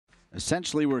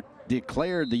essentially were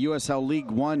declared the USL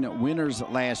League One winners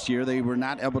last year. They were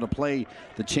not able to play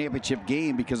the championship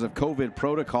game because of COVID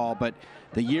protocol, but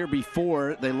the year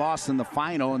before they lost in the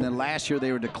final, and then last year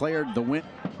they were declared the win.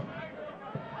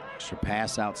 Extra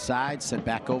pass outside, sent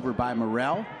back over by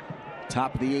Morel.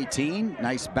 Top of the 18,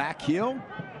 nice back heel.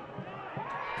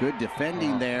 Good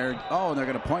defending there. Oh, and they're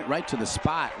going to point right to the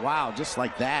spot. Wow, just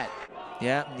like that.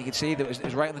 Yeah, and you can see that it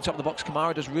was right on the top of the box.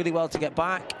 Kamara does really well to get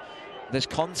back. There's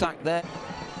contact there.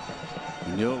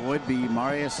 You knew it would be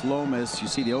Marius Lomis. You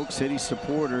see the Oak City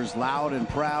supporters loud and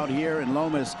proud here, and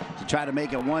Lomis to try to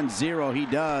make it 1-0. He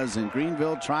does, and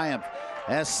Greenville Triumph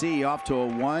SC off to a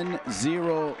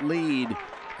 1-0 lead,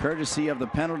 courtesy of the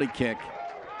penalty kick.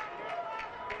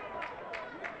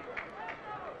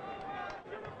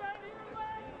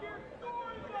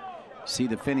 See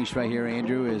the finish right here,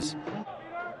 Andrew, is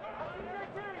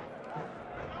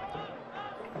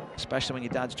especially when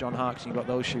your dad's John Harkes and you've got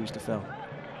those shoes to fill.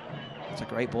 It's a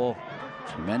great ball.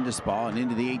 Tremendous ball, and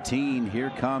into the 18. Here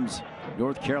comes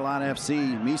North Carolina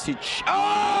FC. Misic.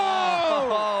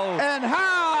 Oh! And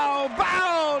how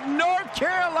about North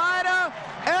Carolina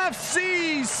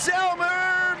FC?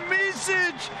 Selmer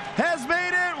Misic has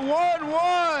made it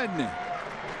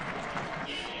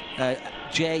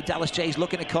 1-1. Dallas Jay's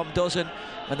looking to come, doesn't,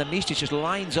 and then Misic just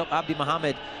lines up Abdi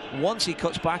Mohammed. Once he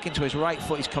cuts back into his right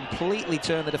foot, he's completely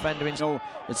turned the defender in. So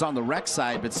it's on the rec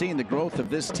side, but seeing the growth of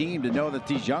this team, to know that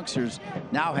these youngsters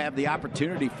now have the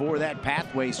opportunity for that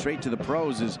pathway straight to the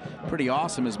pros is pretty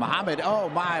awesome. As Mohammed, oh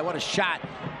my, what a shot.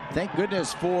 Thank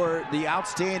goodness for the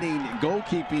outstanding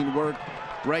goalkeeping work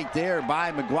right there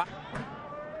by McGuire.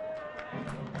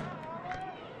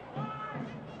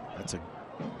 That's a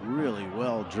really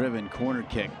well-driven corner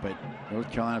kick, but North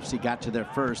Carolina FC got to their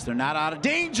first. They're not out of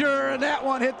danger, and that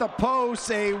one hit the post.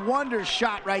 A wonder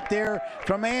shot right there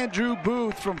from Andrew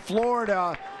Booth from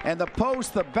Florida, and the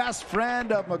post, the best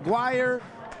friend of McGuire.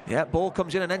 Yeah, ball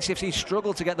comes in, and NCFC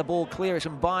struggle to get the ball clear. It's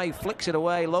Mbai flicks it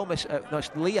away. Lomis, no, it's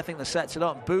Lee, I think, that sets it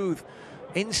up. Booth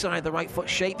inside the right foot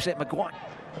shapes it. McGuire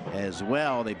as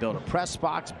well. They built a press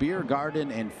box, beer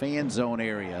garden, and fan zone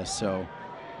area, so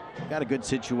got a good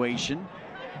situation.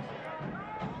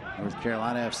 North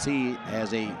Carolina FC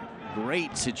has a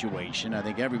great situation. I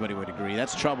think everybody would agree.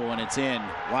 That's trouble when it's in.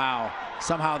 Wow.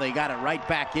 Somehow they got it right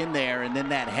back in there, and then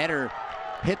that header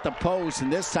hit the post,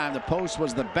 and this time the post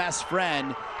was the best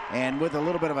friend, and with a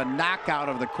little bit of a knockout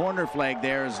of the corner flag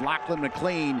there is Lachlan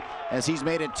McLean, as he's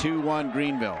made it 2-1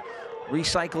 Greenville.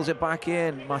 Recycles it back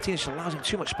in. Martinez allows him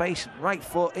too much space. Right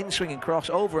foot, in swinging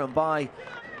cross, over and by.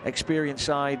 Experienced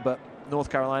side, but North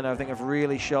Carolina, I think, have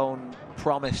really shown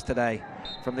promise today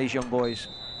from these young boys.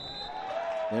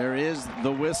 There is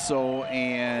the whistle,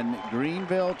 and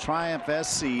Greenville Triumph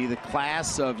SC, the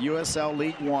class of USL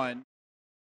League One.